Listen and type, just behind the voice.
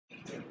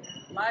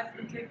Live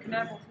from Cape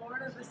Canaveral,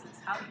 Florida, this is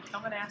How to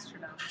Become an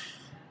Astronaut.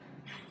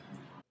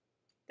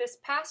 This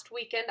past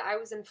weekend, I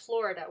was in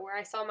Florida, where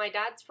I saw my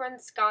dad's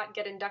friend Scott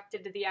get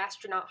inducted to the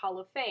Astronaut Hall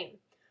of Fame.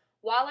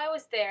 While I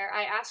was there,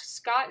 I asked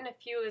Scott and a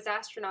few of his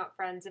astronaut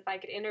friends if I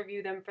could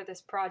interview them for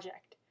this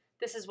project.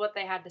 This is what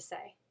they had to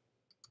say.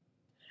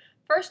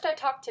 First, I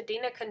talked to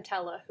Dina,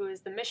 who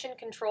is the Mission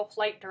Control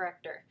Flight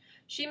Director.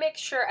 She makes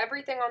sure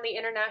everything on the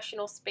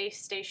International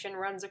Space Station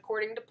runs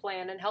according to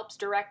plan and helps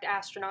direct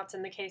astronauts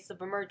in the case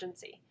of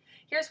emergency.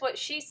 Here's what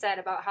she said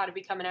about how to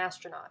become an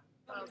astronaut.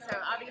 Well, so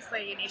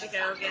obviously you need to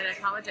go get a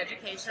college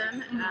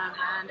education,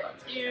 and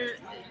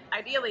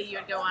ideally you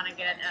would go on and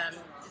get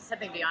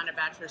something beyond a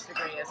bachelor's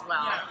degree as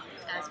well.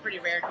 And it's pretty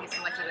rare to be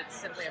selected with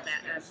simply a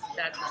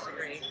bachelor's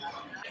degree.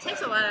 It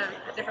takes a lot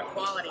of different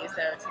qualities,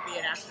 though, to be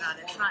an astronaut.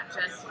 It's not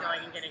just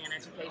going and getting an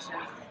education.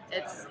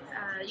 It's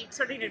you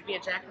sort of need to be a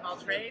jack of all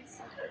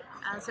trades.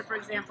 So, for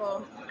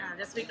example,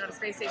 this week on the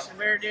space station,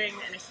 we're doing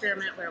an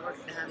experiment where we're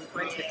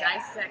going to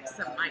dissect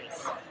some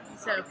mice.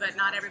 So, but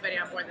not everybody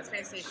on board the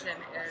space station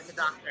is a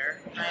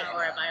doctor, right,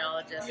 or a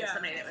biologist, or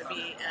somebody that would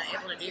be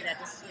able to do that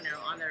just,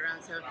 on their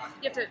own. So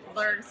you have to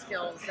learn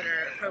skills that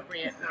are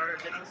appropriate for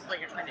what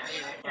you're trying to do.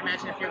 You can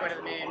imagine if you're going to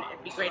the moon,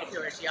 it'd be great if you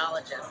were a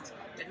geologist,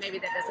 but maybe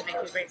that doesn't make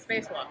you a great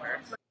spacewalker.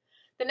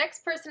 The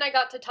next person I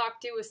got to talk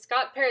to was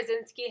Scott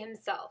Parazynski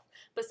himself.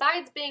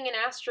 Besides being an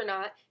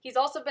astronaut, he's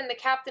also been the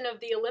captain of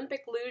the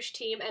Olympic luge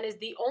team and is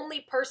the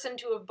only person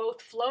to have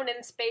both flown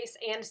in space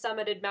and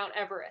summited Mount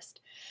Everest.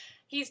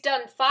 He's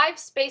done 5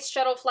 space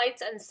shuttle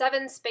flights and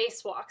 7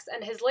 spacewalks,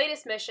 and his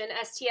latest mission,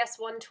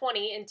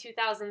 STS-120 in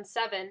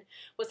 2007,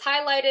 was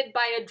highlighted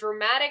by a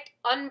dramatic,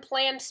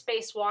 unplanned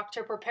spacewalk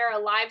to prepare a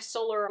live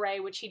solar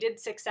array, which he did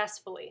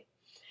successfully.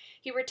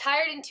 He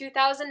retired in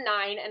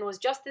 2009 and was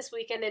just this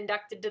weekend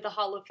inducted to the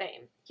Hall of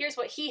Fame. Here's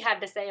what he had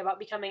to say about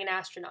becoming an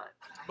astronaut.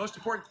 The most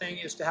important thing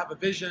is to have a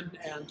vision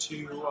and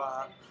to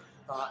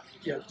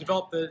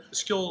develop the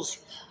skills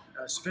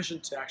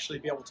sufficient to actually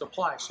be able to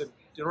apply. So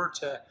in order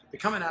to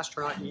become an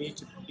astronaut, you need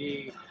to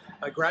be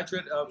a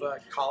graduate of a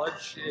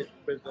college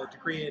with a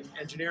degree in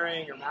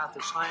engineering or math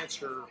or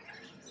science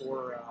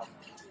or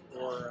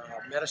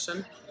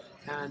medicine,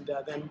 and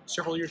then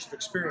several years of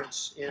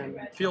experience in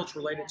fields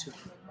related to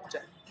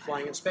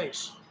flying in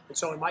space. And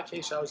so in my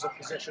case, I was a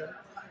physician,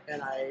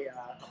 and I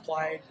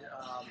applied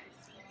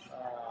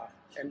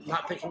and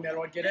not thinking that I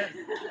would get in.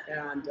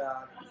 And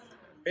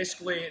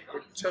basically, it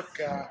took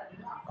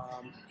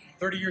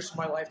 30 years of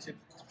my life to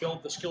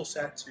build the skill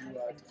set to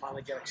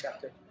finally get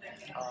accepted.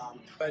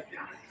 But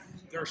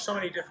there are so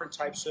many different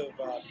types of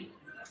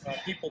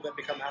people that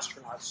become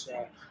astronauts.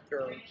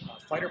 There are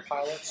fighter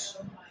pilots,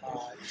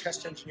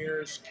 test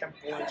engineers,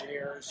 chemical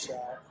engineers,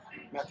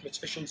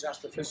 mathematicians,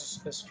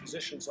 astrophysicists,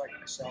 physicians like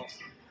myself.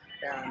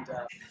 And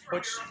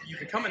once you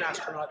become an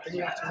astronaut, then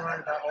you have to learn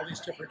about all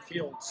these different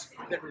fields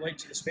that relate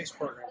to the space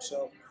program.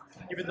 So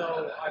even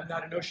though I'm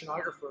not an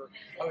oceanographer,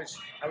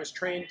 I was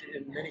trained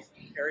in many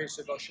areas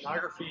of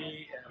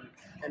oceanography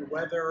and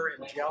weather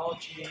and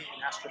geology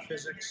and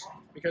astrophysics,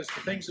 because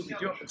the things that we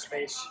do up in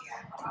space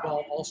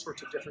involve all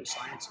sorts of different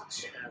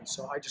sciences. And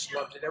so I just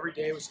loved it. Every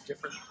day was a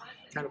different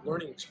kind of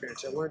learning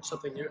experience. I learned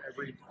something new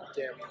every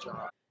day of the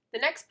job. The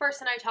next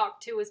person I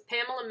talked to was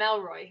Pamela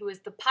Melroy, who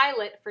is the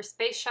pilot for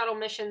Space Shuttle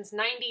missions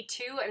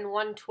 92 and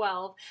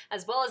 112,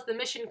 as well as the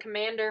mission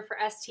commander for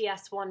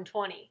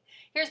STS-120.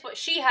 Here's what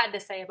she had to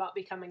say about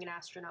becoming an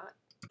astronaut.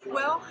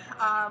 Well,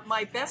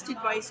 my best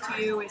advice to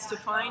you is to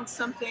find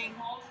something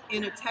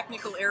in a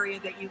technical area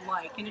that you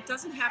like. And it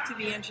doesn't have to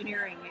be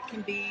engineering. It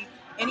can be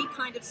any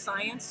kind of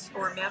science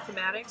or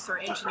mathematics or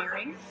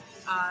engineering.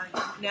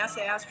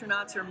 NASA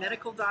astronauts are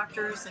medical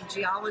doctors and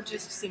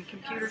geologists and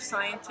computer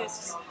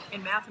scientists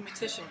and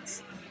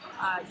mathematicians.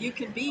 You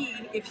can be,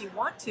 if you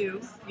want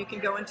to, you can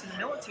go into the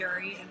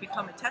military and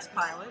become a test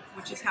pilot,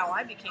 which is how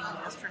I became an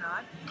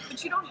astronaut,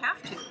 but you don't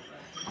have to.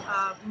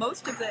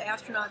 Most of the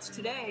astronauts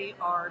today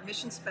are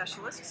mission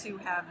specialists who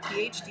have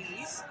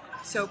PhDs,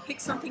 so pick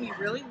something you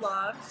really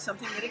love,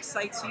 something that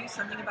excites you,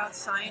 something about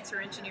science or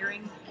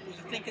engineering that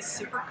you think is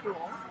super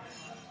cool.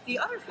 The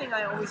other thing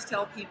I always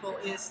tell people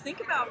is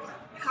think about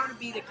how to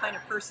be the kind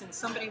of person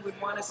somebody would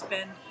want to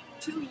spend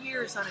 2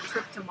 years on a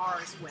trip to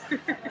Mars with.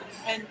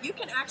 And you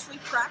can actually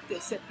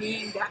practice at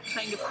being that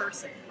kind of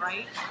person,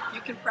 right?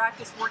 You can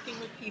practice working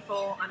with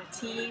people on a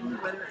team,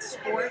 whether it's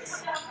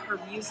sports or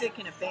music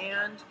in a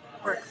band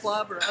or a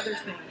club or other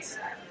things.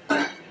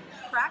 But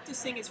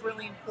practicing is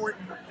really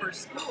important for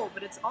school,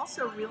 but it's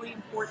also really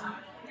important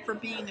for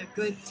being a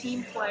good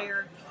team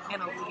player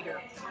and a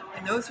leader.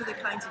 And those are the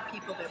kinds of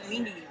people that we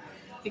need,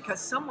 because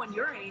someone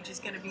your age is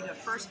going to be the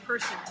first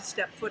person to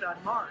step foot on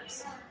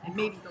Mars, and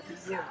maybe they'll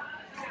be you.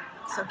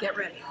 So get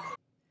ready.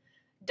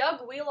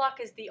 Doug Wheelock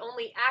is the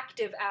only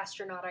active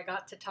astronaut I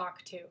got to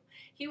talk to.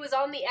 He was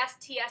on the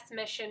STS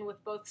mission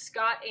with both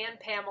Scott and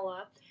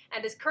Pamela,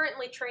 and is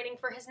currently training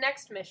for his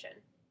next mission.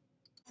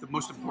 The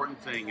most important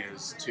thing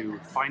is to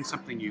find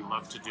something you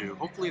love to do.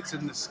 Hopefully it's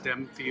in the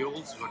STEM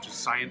fields, which is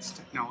science,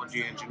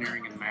 technology,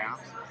 engineering, and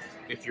math.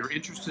 If you're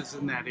interested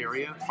in that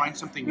area, find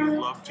something you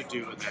love to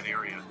do in that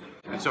area.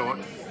 And so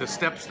the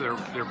steps, they're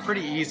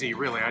pretty easy,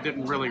 really. I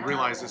didn't really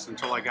realize this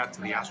until I got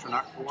to the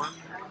astronaut corps.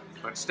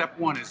 But step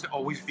one is to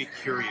always be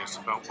curious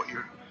about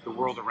the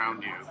world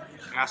around you.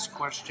 Ask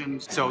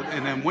questions.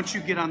 And then once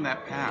you get on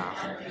that path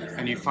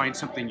and you find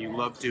something you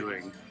love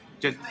doing,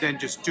 then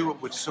just do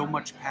it with so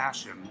much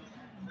passion.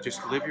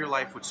 Just live your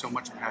life with so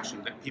much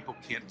passion that people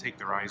can't take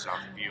their eyes off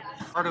of you.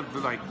 Part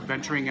of like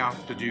venturing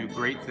out to do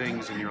great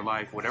things in your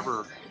life,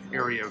 whatever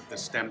area of the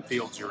STEM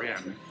fields you're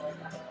in,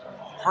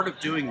 part of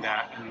doing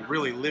that and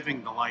really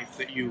living the life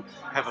that you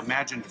have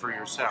imagined for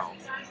yourself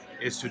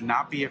is to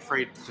not be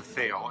afraid to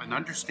fail and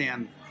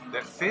understand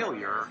that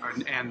failure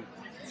and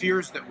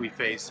fears that we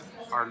face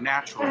are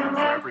natural for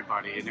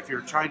everybody. And if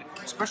you're trying,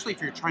 especially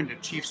if you're trying to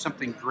achieve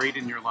something great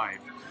in your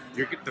life,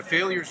 the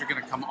failures are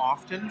going to come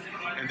often,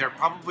 and they're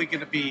probably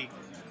going to be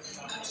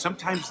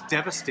sometimes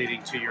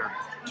devastating to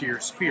your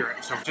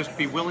spirit. So just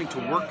be willing to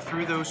work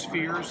through those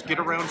fears. Get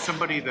around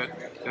somebody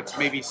that's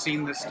maybe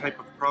seen this type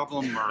of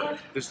problem or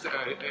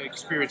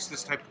experienced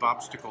this type of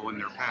obstacle in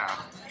their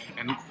path,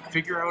 and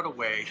figure out a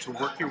way to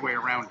work your way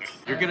around it.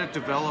 You're going to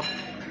develop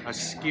a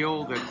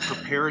skill that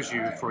prepares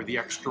you for the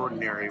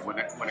extraordinary when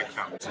it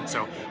comes. And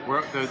so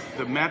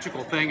the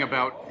magical thing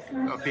about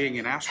being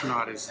an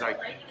astronaut is like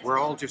we're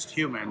all just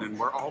human, and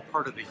we're all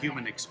part of the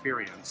human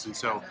experience. And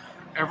so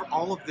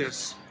all of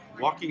this,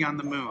 walking on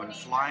the moon,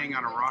 flying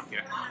on a rocket,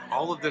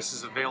 all of this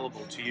is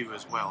available to you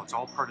as well. It's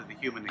all part of the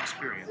human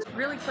experience.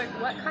 Really quick,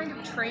 what kind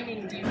of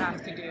training do you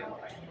have to do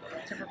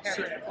to prepare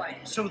for the flight?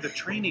 So the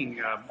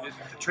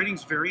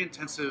training's very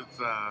intensive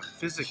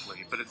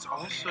physically, but it's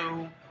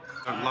also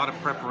a lot of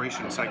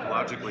preparation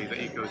psychologically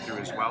that you go through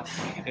as well.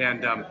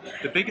 And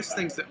the biggest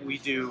things that we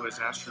do as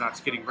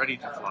astronauts getting ready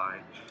to fly,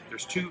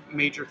 there's two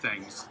major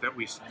things that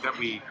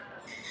we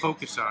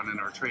focus on in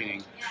our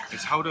training.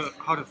 It's how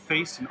to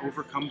face and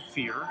overcome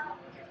fear,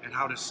 and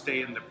how to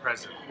stay in the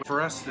present.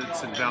 For us,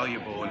 it's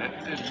invaluable, and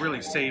it really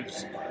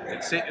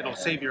it'll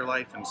save your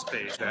life in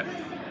space. That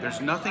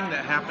there's nothing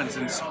that happens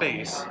in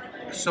space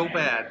so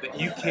bad that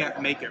you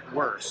can't make it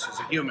worse as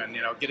a human,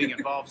 getting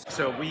involved.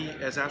 So we,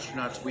 as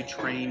astronauts, we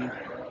train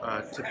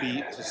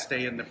to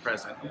stay in the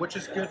present, which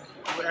is good.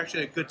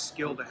 Actually, a good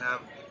skill to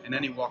have in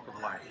any walk of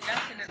life.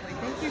 Definitely.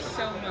 Thank you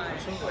so much.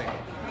 Absolutely.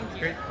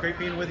 Thank you. Great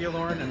being with you,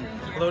 Lauren, and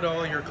hello to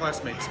all your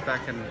classmates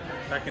back in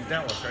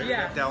Dallas, right?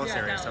 Yeah, Dallas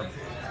area. Dallas. So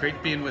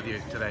great being with you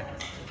today.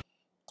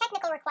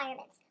 Technical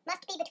requirements.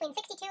 Must be between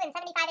 62 and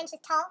 75 inches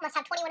tall, must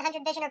have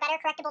 2100 vision or better,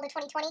 correctable to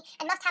 20/20,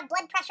 and must have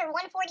blood pressure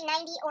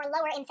 140/90 or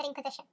lower in sitting position.